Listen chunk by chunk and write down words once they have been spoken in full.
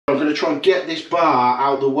I'm going to try and get this bar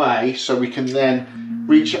out of the way so we can then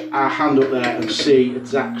reach our hand up there and see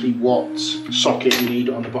exactly what socket we need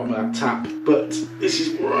on the bottom of that tap. But this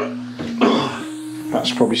is right.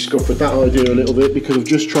 That's probably scuppered that idea a little bit because I've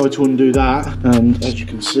just tried to undo that, and as you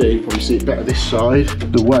can see, you probably see it better this side,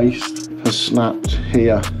 the waste has snapped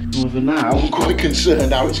here. However, now I'm quite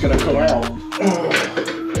concerned how it's going to come out.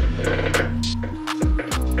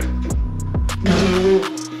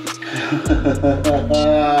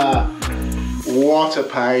 What a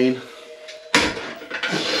pain.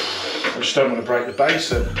 I just don't want to break the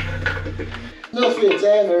basin. Nothing's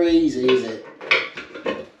ever easy, is it?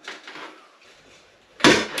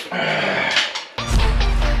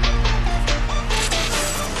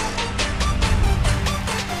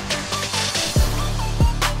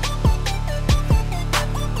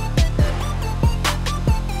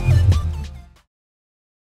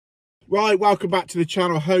 Right, welcome back to the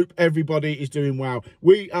channel. Hope everybody is doing well.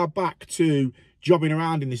 We are back to jobbing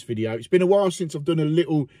around in this video. It's been a while since I've done a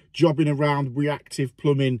little jobbing around reactive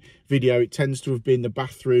plumbing video. It tends to have been the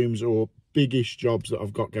bathrooms or biggish jobs that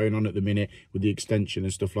I've got going on at the minute with the extension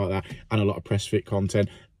and stuff like that, and a lot of press fit content.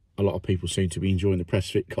 A lot of people seem to be enjoying the press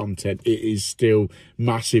fit content. It is still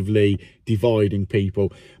massively dividing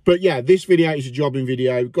people. But yeah, this video is a jobbing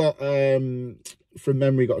video. We've got, from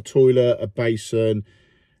memory, got a toilet, a basin,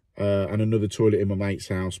 and another toilet in my mate's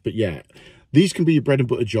house. But yeah, these can be your bread and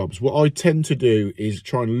butter jobs. What I tend to do is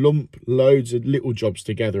try and lump loads of little jobs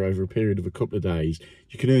together over a period of a couple of days.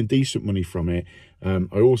 You can earn decent money from it.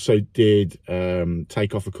 I also did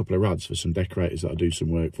take off a couple of rads for some decorators that I do some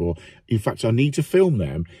work for. In fact, I need to film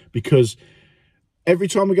them because every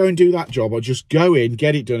time I go and do that job, I just go in,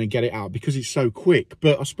 get it done and get it out because it's so quick.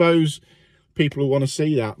 But I suppose people will want to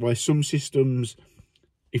see that, where some systems,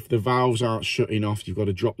 if the valves aren't shutting off, you've got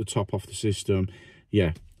to drop the top off the system.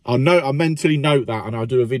 Yeah, I'll mentally note that, and I'll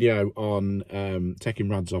do a video on taking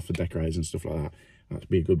rads off for decorators and stuff like that. That'd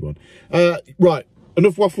be a good one. Right,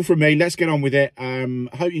 enough waffle from me. Let's get on with it.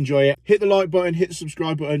 Hope you enjoy it. Hit the like button, hit the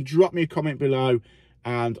subscribe button, drop me a comment below,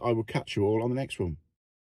 and I will catch you all on the next one.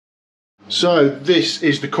 So this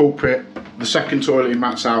is the culprit, the second toilet in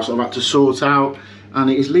Matt's house I've had to sort out, and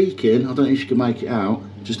it is leaking. I don't know if you can make it out,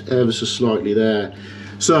 just ever so slightly there.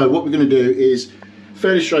 So what we're going to do is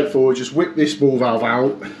fairly straightforward, just whip this ball valve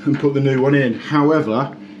out and put the new one in.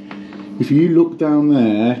 However, if you look down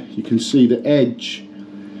there, you can see the edge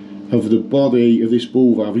of the body of this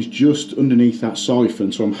ball valve is just underneath that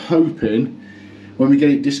siphon. So I'm hoping when we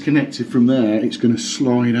get it disconnected from there, it's going to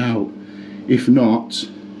slide out. If not,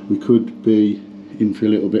 we could be in for a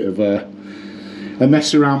little bit of a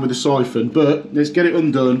mess around with the siphon. But let's get it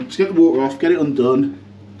undone, let's get the water off, get it undone,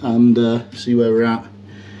 and see where we're at.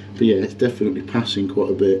 But yeah, it's definitely passing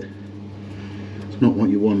quite a bit. It's not what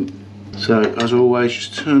you want. So as always,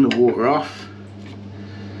 just turn the water off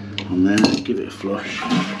and then give it a flush.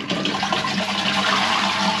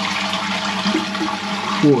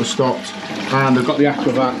 Water stopped, and I've got the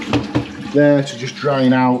aquavac there to just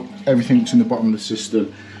drain out everything that's in the bottom of the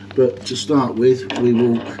system. But to start with, we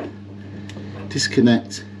will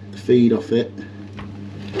disconnect the feed off it,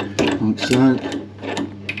 like so.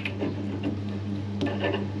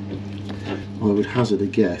 I would hazard a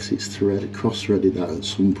guess it's cross-threaded that at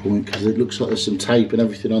some point, because it looks like there's some tape and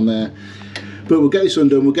everything on there. But we'll get this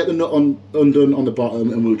undone, we'll get the nut undone on the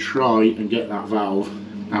bottom, and we'll try and get that valve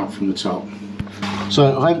out from the top.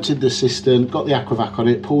 So I've emptied the cistern, got the aquavac on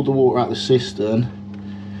it, pulled the water out of the cistern.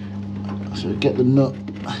 So get the nut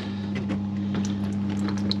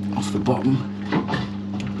off the bottom,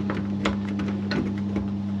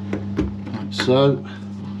 like so.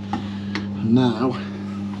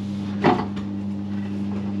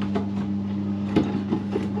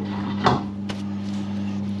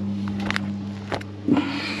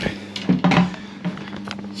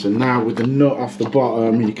 And now with the nut off the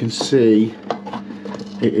bottom, you can see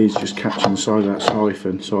it is just catching the side of that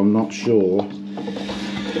siphon, so I'm not sure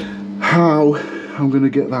how I'm going to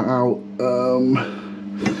get that out.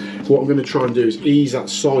 What I'm going to try and do is ease that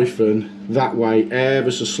siphon that way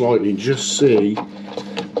ever so slightly and just see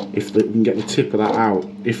if we can get the tip of that out.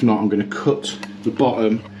 If not, I'm going to cut the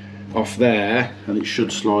bottom off there and it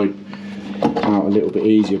should slide out a little bit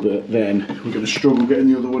easier, but then we're going to struggle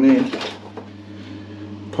getting the other one in,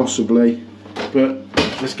 possibly. But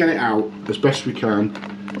let's get it out as best we can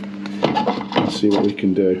and see what we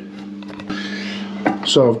can do.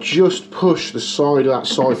 So I've just pushed the side of that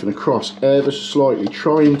siphon across ever so slightly,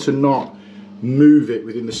 trying to not move it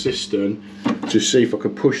within the cistern to see if I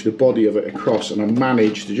could push the body of it across, and I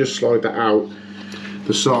managed to just slide that out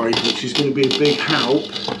the side, which is going to be a big help.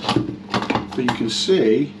 But you can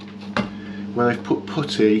see where they've put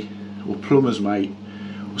putty or plumber's mate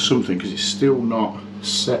or something, because it's still not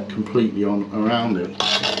set completely on around it.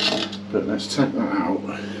 But let's take that out,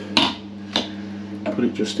 put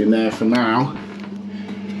it just in there for now.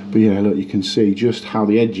 But yeah, look, you can see just how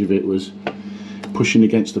the edge of it was pushing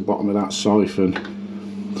against the bottom of that siphon.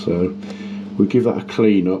 So we'll give that a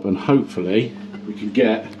clean up, and hopefully we can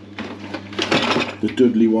get the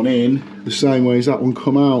Dudley one in the same way as that one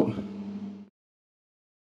come out.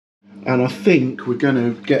 And I think we're going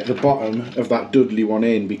to get the bottom of that Dudley one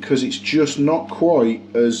in, because it's just not quite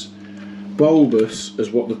as bulbous as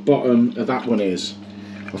what the bottom of that one is.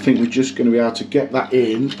 I think we're just going to be able to get that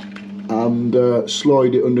in and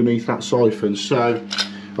slide it underneath that siphon. So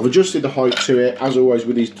I've adjusted the height to it. As always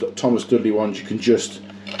with these Thomas Dudley ones, you can just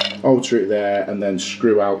alter it there and then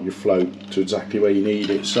screw out your float to exactly where you need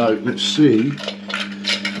it. So let's see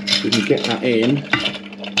if we can get that in.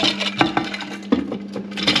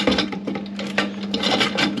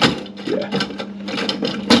 Yeah,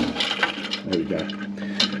 there we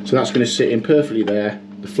go. So that's going to sit in perfectly there.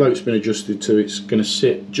 The float's been adjusted to, it's going to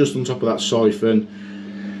sit just on top of that siphon,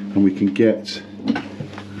 and we can get,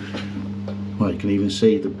 well, you can even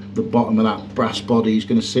see the bottom of that brass body is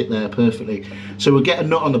going to sit there perfectly. So we'll get a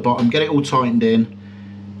nut on the bottom, get it all tightened in,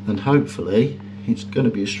 and hopefully it's going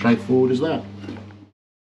to be as straightforward as that.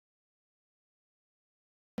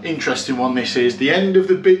 Interesting one this is. The end of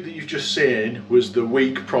the bit that you've just seen was the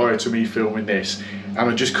week prior to me filming this, and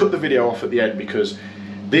I just cut the video off at the end because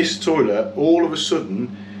this toilet all of a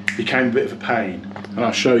sudden became a bit of a pain, and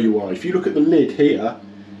I'll show you why. If you look at the lid here,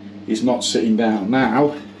 it's not sitting down. Now,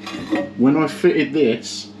 when I fitted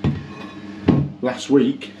this last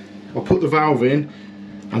week, I put the valve in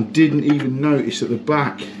and didn't even notice that the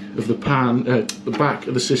back of the pan, the back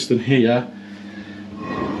of the cistern here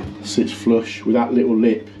sits flush with that little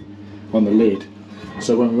lip on the lid.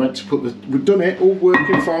 So when we went to put the, we've done it, all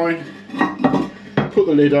working fine, put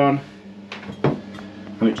the lid on,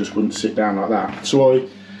 and it just wouldn't sit down like that. So I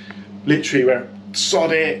literally went,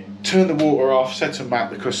 sod it, turned the water off, said to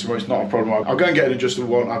Matt, the customer, it's not a problem, I'll go and get an adjustable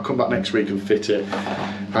one, I'll come back next week and fit it.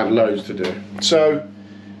 Had loads to do. So,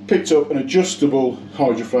 picked up an adjustable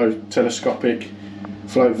hydroflow telescopic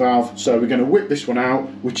float valve. So we're going to whip this one out,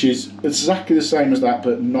 which is exactly the same as that,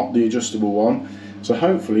 but not the adjustable one. So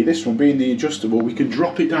hopefully this one being the adjustable, we can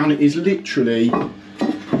drop it down. It is literally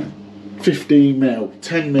 15 mil,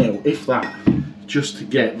 10 mil, if that, just to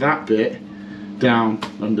get that bit down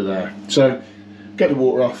under there. So get the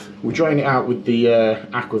water off, we'll drain it out with the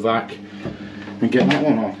Aquavac and get that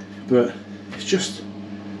one on. But it's just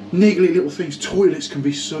niggly little things. Toilets can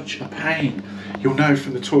be such a pain. You'll know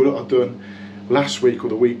from the toilet I've done last week or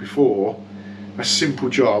the week before, a simple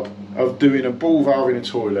job of doing a ball valve in a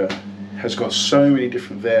toilet has got so many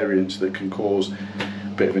different variants that can cause a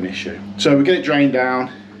bit of an issue. So we get it drained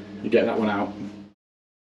down, you get that one out.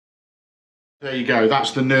 There you go,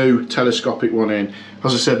 that's the new telescopic one in.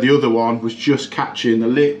 As I said, the other one was just catching the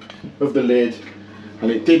lip of the lid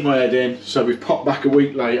and it did my head in, so we popped back a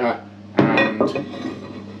week later and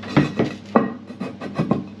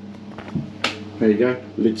there you go,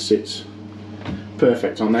 lid sits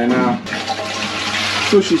perfect on there now.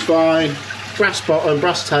 Flush is fine, brass bottom,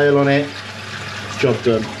 brass tail on it, job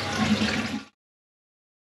done.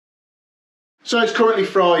 So it's currently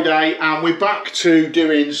Friday and we're back to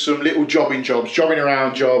doing some little jobbing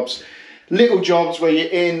around jobs, little jobs where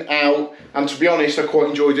you're in, out, and to be honest I quite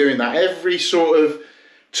enjoy doing that. Every sort of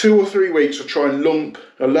 2 or 3 weeks I'll try and lump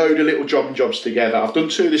a load of little jobbing jobs together. I've done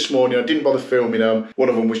 2 this morning, I didn't bother filming them. One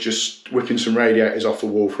of them was just whipping some radiators off the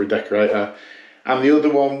wall for a decorator, and the other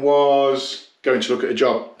one was going to look at a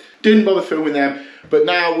job. Didn't bother filming them, but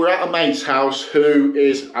now we're at a mate's house who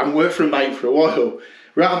is, I've worked for a mate for a while.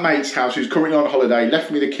 We're at a mate's house who's currently on holiday, left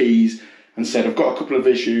me the keys and said, I've got a couple of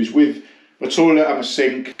issues with my toilet and my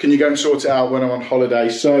sink. Can you go and sort it out when I'm on holiday?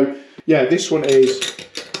 So yeah, this one is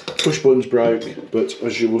push button's broke, but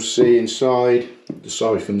as you will see inside, the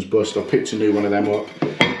siphon's bust. I picked a new one of them up.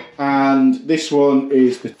 And this one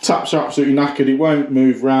is, the taps are absolutely knackered. It won't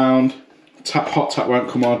move round. Hot tap won't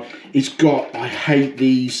come on. It's got, I hate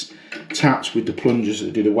these taps with the plungers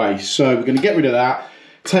that do the waste. So we're going to get rid of that,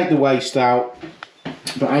 take the waste out.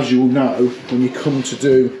 But as you all know, when you come to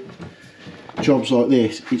do jobs like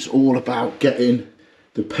this, it's all about getting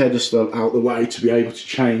the pedestal out the way to be able to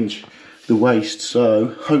change the waste. So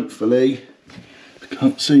hopefully, I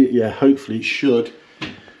can't see it, yeah, hopefully it should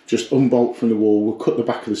just unbolt from the wall. We'll cut the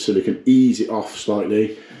back of the silicone, ease it off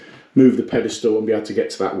slightly, move the pedestal and be able to get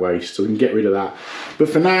to that waste, so we can get rid of that. But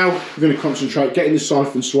for now, we're going to concentrate getting the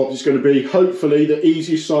siphon swapped. It's going to be hopefully the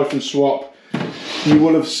easiest siphon swap you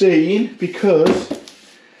will have seen, because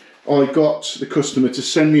I got the customer to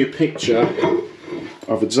send me a picture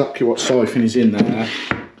of exactly what siphon is in there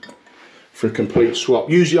for a complete swap.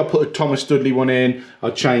 Usually I put a Thomas Dudley one in,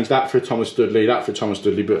 I'd change that for a Thomas Dudley, that for a Thomas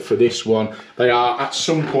Dudley, but for this one, they are at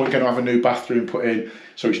some point going to have a new bathroom put in,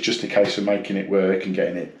 so it's just a case of making it work and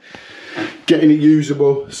getting it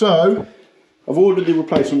usable. So, I've ordered the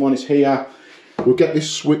replacement one, it's here. We'll get this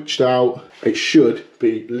switched out. It should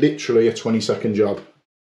be literally a 20-second job.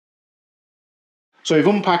 So we've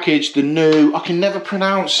unpackaged the new, I can never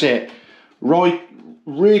pronounce it, Ryquin,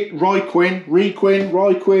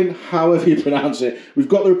 however you pronounce it. We've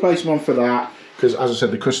got the replacement one for that, because as I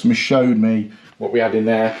said, the customer showed me what we had in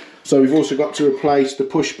there. So we've also got to replace the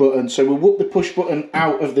push button. So we'll whoop the push button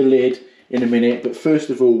out of the lid in a minute, but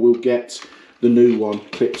first of all, we'll get the new one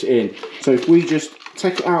clipped in. So if we just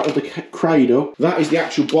take it out of the cradle, that is the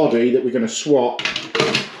actual body that we're going to swap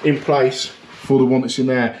in place for the one that's in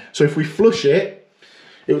there. So if we flush it,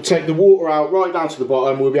 it will take the water out right down to the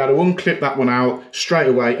bottom. We'll be able to unclip that one out straight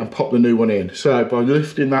away and pop the new one in. So by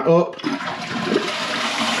lifting that up,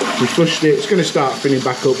 we flushed it. It's going to start filling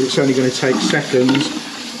back up, but it's only going to take seconds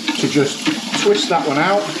to just twist that one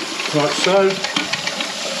out, like so.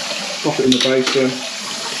 Pop it in the basin.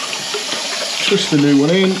 Twist the new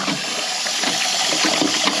one in.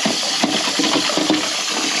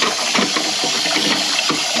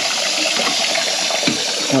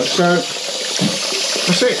 Like so.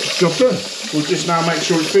 That's it, job done. We'll just now make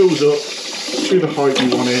sure it fills up to the height we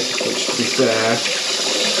want it, which to be fair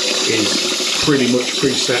is pretty much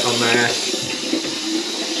preset on there.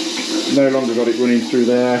 No longer got it running through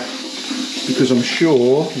there, because I'm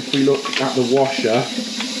sure if we look at the washer,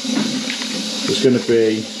 there's going to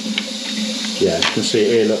be, yeah, you can see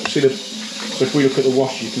it here, look. So if we look at the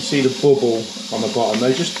washer, you can see the bubble on the bottom.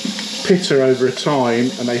 They just pitter over a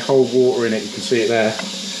time and they hold water in it, you can see it there.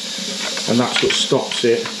 And that's what stops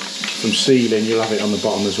it from sealing. You'll have it on the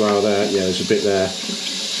bottom as well there. Yeah, there's a bit there.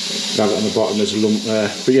 You'll have it on the bottom, there's a lump there.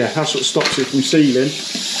 But yeah, that's what stops it from sealing.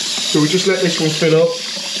 So we just let this one fill up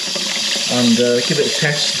and give it a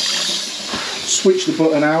test. Switch the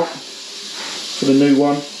button out for the new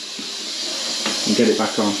one and get it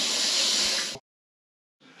back on.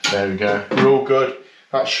 There we go, we're all good.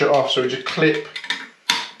 That's shut off, so we just clip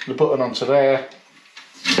the button onto there.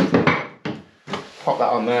 Pop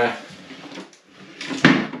that on there.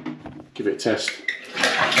 Give it a test.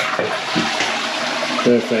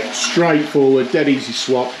 Perfect, straightforward, dead easy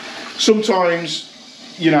swap. Sometimes,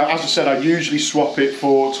 you know, as I said, I usually swap it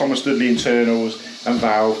for Thomas Dudley internals and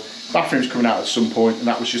valve. Bathroom's coming out at some point, and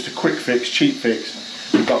that was just a quick fix, cheap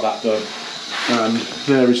fix. We got that done. And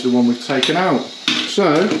there is the one we've taken out.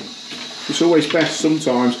 So, it's always best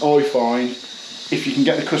sometimes, I find, if you can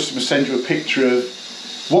get the customer to send you a picture of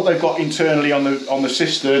what they've got internally on the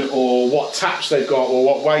cistern, or what taps they've got, or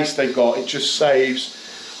what waste they've got. It just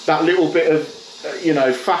saves that little bit of, you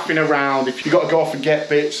know, faffing around. If you've got to go off and get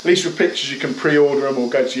bits, at least with pictures you can pre-order them or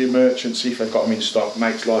go to your merchant, see if they've got them in stock.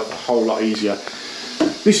 Makes life a whole lot easier.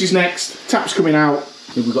 This is next. Tap's coming out,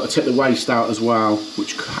 and we've got to take the waste out as well,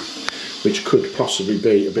 which could possibly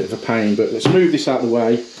be a bit of a pain. But let's move this out of the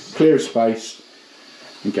way, clear a space,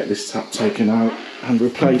 and get this tap taken out and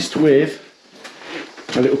replaced with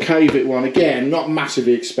a little Cave-It one. Again, not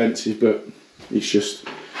massively expensive, but it's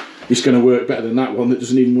going to work better than that one that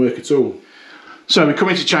doesn't even work at all. So we're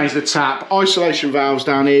coming to change the tap. Isolation valves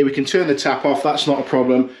down here. We can turn the tap off, that's not a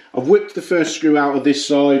problem. I've whipped the first screw out of this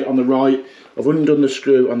side on the right. I've undone the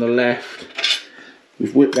screw on the left.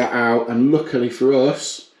 We've whipped that out, and luckily for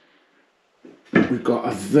us, we've got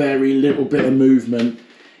a very little bit of movement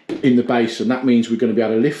in the basin. That means we're going to be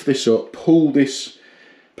able to lift this up, pull this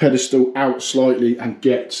pedestal out slightly and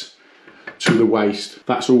get to the waste.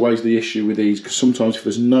 That's always the issue with these, because sometimes if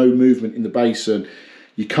there's no movement in the basin,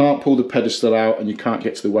 you can't pull the pedestal out and you can't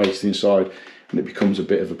get to the waste inside, and it becomes a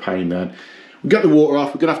bit of a pain then. We'll get the water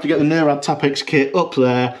off. We're going to have to get the Nerrad Tapex kit up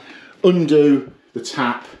there, undo the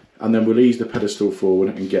tap, and then we'll ease the pedestal forward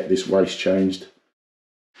and get this waste changed.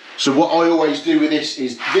 So what I always do with this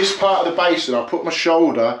is, this part of the basin, I'll put my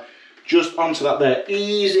shoulder just onto that there,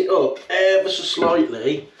 ease it up ever so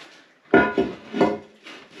slightly, and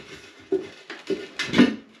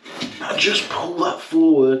just pull that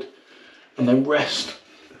forward, and then rest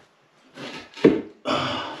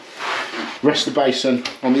the basin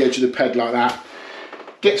on the edge of the ped like that.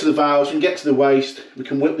 Get to the valves and get to the waste. We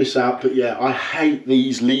can whip this out, but yeah, I hate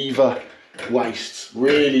these lever wastes,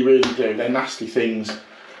 really, really do. They're nasty things.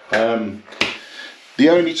 The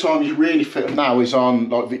only time you really fit them now is on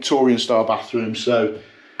like Victorian style bathrooms. So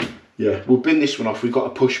yeah, we'll bin this one off. We've got a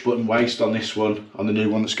push button waste on this one, on the new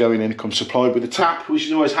one that's going in. It comes supplied with a tap, which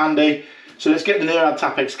is always handy. So let's get the Nerrad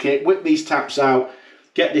Tapex kit, whip these taps out,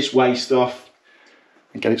 get this waste off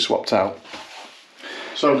and get it swapped out.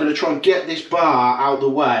 So I'm going to try and get this bar out of the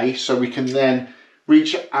way so we can then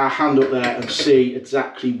reach our hand up there and see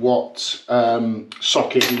exactly what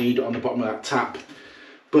socket we need on the bottom of that tap.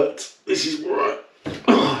 But this is right.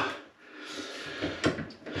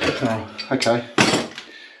 Oh, okay.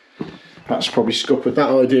 That's probably scuppered that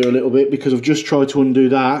idea a little bit because I've just tried to undo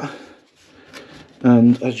that.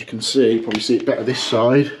 And as you can see, you probably see it better this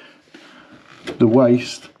side. The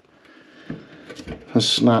waste has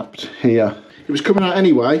snapped here. It was coming out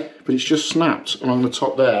anyway, but it's just snapped along the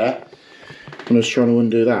top there. And I was trying to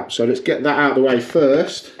undo that. So let's get that out of the way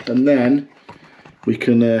first, and then we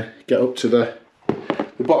can get up to the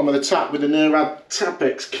bottom of the tap with the Nerrad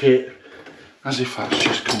Tapex kit. As if that's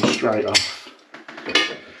just come straight off.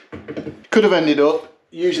 Could have ended up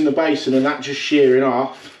using the basin and that just shearing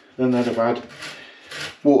off. Then they'd have had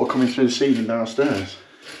water coming through the ceiling downstairs.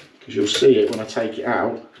 Because you'll see it when I take it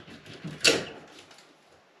out.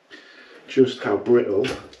 Just how brittle,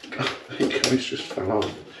 it's just fell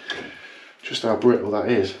off. Just how brittle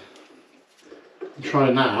that is. I'm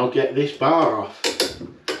trying now to get this bar off.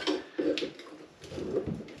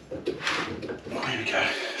 Oh, here we go.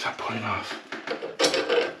 Is that pulling off?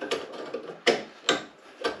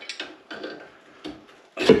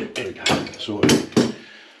 Here we go. Sorted.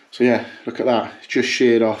 So yeah, look at that. It's just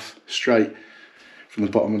sheared off straight from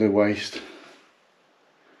the bottom of the waste.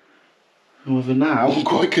 However, now I'm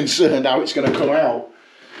quite concerned how it's going to come out.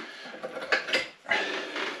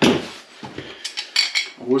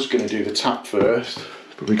 I was going to do the tap first,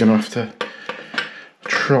 but we're going to have to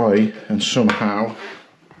try and somehow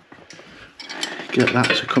get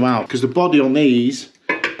that to come out. Because the body on these,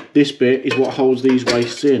 this bit, is what holds these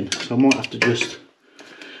wastes in. So I might have to just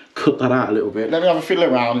cut that out a little bit. Let me have a fiddle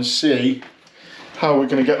around and see how we're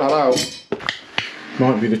going to get that out.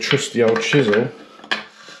 Might be the trusty old chisel.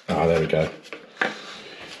 Ah, there we go.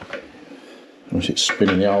 Unless it's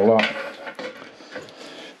spinning the whole lot.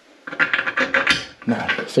 No,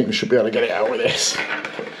 I think we should be able to get it out with this.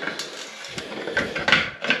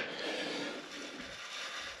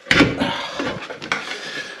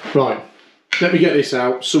 Right, let me get this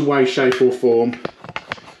out, some way, shape or form.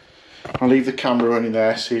 I'll leave the camera running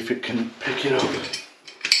there, see if it can pick it up.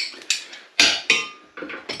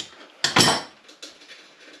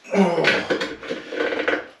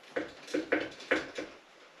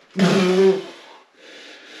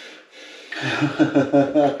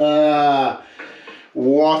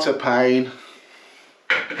 What a pain.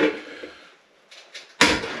 I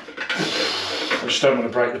just don't want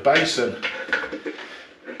to break the basin.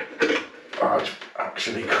 Oh, it's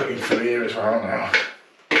actually cutting through here as well now.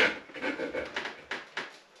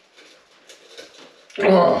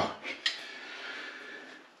 Oh.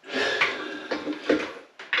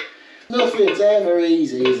 Nothing's ever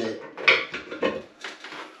easy, is it?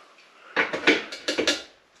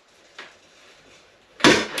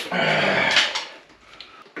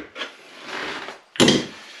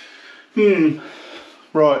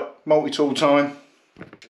 Right, multi-tool time.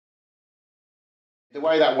 The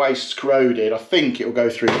way that waste's corroded, I think it'll go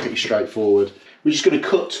through pretty straightforward. We're just going to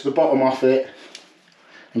cut the bottom off it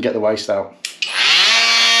and get the waste out.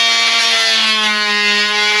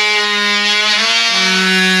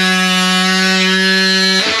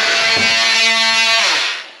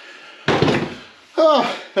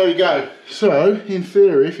 Oh, there we go. So, in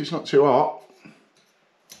theory, if it's not too hot,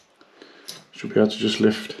 should be able to just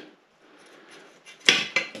lift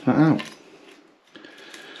that out.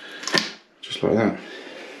 Just like that.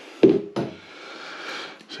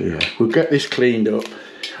 So yeah, we'll get this cleaned up.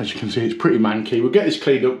 As you can see, it's pretty manky. We'll get this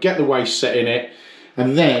cleaned up, get the waste set in it,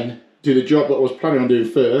 and then do the job that I was planning on doing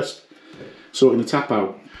first, sorting the tap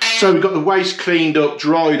out. So we've got the waste cleaned up,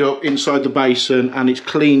 dried up inside the basin, and it's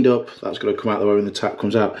cleaned up. That's going to come out the way when the tap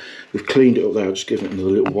comes out. We've cleaned it up there. I'll just give it another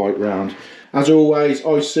little wipe round. As always,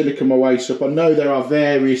 I silicone my waste up. I know there are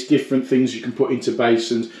various different things you can put into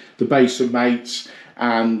basins, the basin mates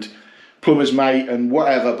and plumber's mate and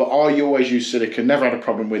whatever, but I always use silicone, never had a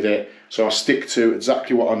problem with it, so I'll stick to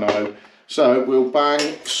exactly what I know. So we'll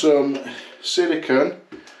bang some silicone,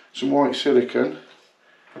 some white silicone,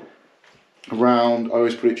 around, I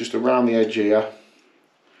always put it just around the edge here.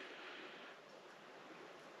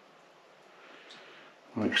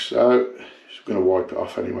 Like so. Just going to wipe it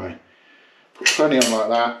off anyway. Put plenty on like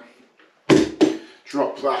that.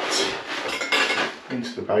 Drop that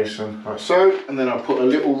into the basin like so, and then I'll put a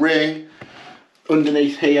little ring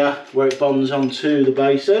underneath here where it bonds onto the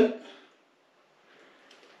basin,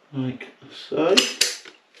 like so.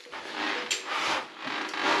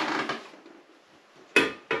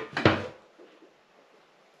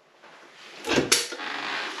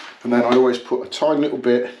 And then I always put a tiny little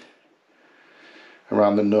bit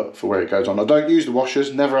around the nut for where it goes on. I don't use the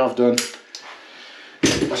washers, never have done.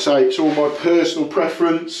 I say it's all my personal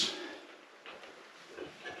preference.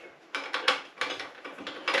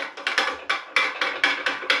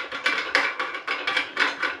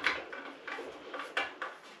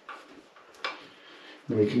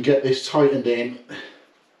 Then we can get this tightened in.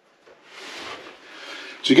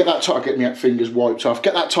 So get that tight, get my fingers wiped off,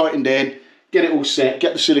 get that tightened in, get it all set,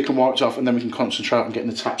 get the silicone wiped off, and then we can concentrate on getting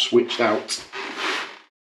the tap switched out.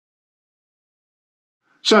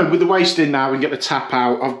 So with the waste in now, we can get the tap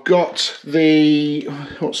out. I've got the,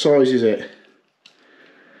 what size is it?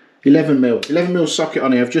 11mm socket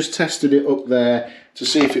on here. I've just tested it up there to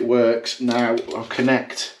see if it works. Now I'll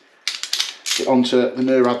connect it onto the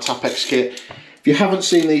Nerrad Tapex kit. If you haven't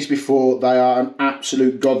seen these before, they are an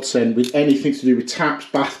absolute godsend with anything to do with taps,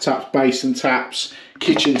 bath taps, basin taps,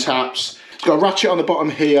 kitchen taps. It's got a ratchet on the bottom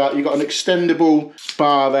here. You've got an extendable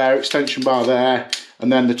bar there, extension bar there,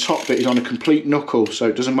 and then the top bit is on a complete knuckle, so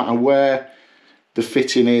it doesn't matter where the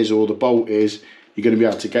fitting is or the bolt is, you're going to be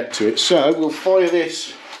able to get to it. So we'll fire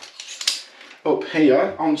this up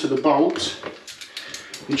here onto the bolt.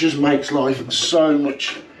 It just makes life so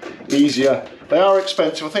much easier. They are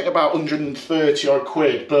expensive, I think about 130 odd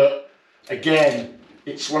quid, but again,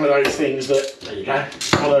 it's one of those things that, there you go,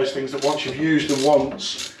 one of those things that once you've used them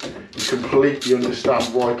once, you completely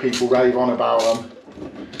understand why people rave on about them.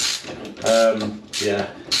 Yeah,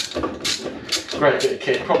 great bit of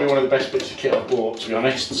kit, probably one of the best bits of kit I've bought, to be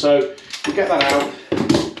honest. So we'll get that out,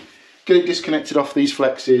 get it disconnected off these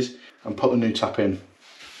flexes and put the new tap in.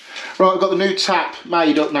 Right, I've got the new tap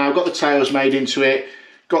made up now, I've got the tails made into it,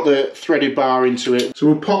 got the threaded bar into it. So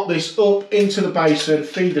we'll pop this up into the basin,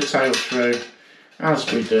 feed the tail through, as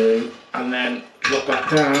we do, and then drop that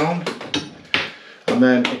down. And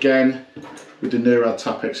then again, with the Nerrad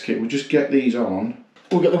Tapex kit, we'll just get these on.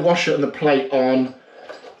 We'll get the washer and the plate on,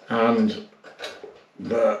 and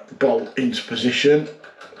the bolt into position,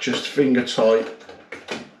 just finger tight,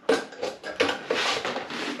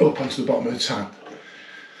 up onto the bottom of the tap.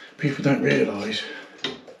 People don't realise,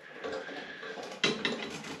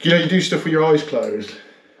 you know, you do stuff with your eyes closed.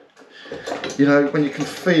 You know, when you can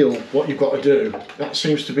feel what you've got to do, that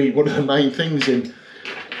seems to be one of the main things in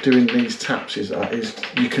doing these taps, is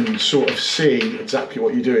you can sort of see exactly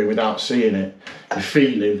what you're doing without seeing it. You're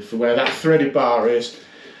feeling for where that threaded bar is,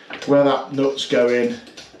 where that nut's going.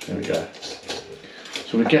 There we go.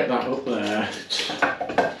 So we get that up there,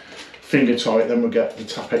 finger tight, then we'll get the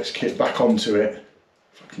Tapex kit back onto it,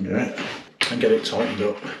 if I can get it, and get it tightened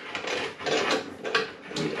up.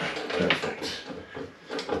 Perfect.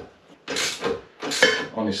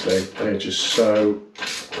 Honestly, they're just so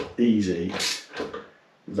easy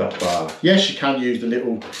with that bar. Yes, you can use the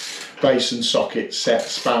little basin socket set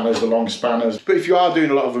spanners, the long spanners, but if you are doing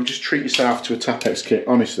a lot of them, just treat yourself to a Tapex kit.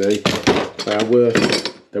 Honestly, they are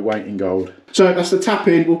worth their weight in gold. So that's the tap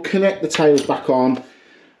in. We'll connect the tails back on,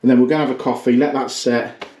 and then we'll go have a coffee, let that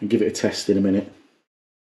set, and give it a test in a minute.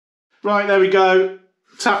 Right, there we go.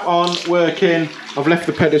 Tap on, working. I've left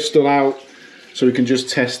the pedestal out so we can just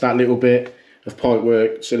test that little bit of pipe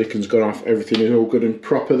work. Silicon's gone off, everything is all good and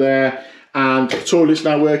proper there. And the toilet's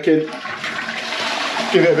now working.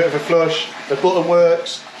 Give it a bit of a flush. The button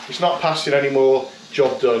works. It's not passing anymore.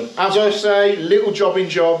 Job done. As I say, little jobbing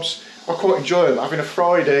jobs. I quite enjoy them. Having a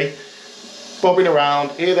Friday, bobbing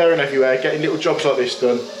around here, there and everywhere, getting little jobs like this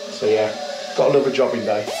done. So yeah, gotta love a jobbing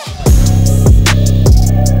day.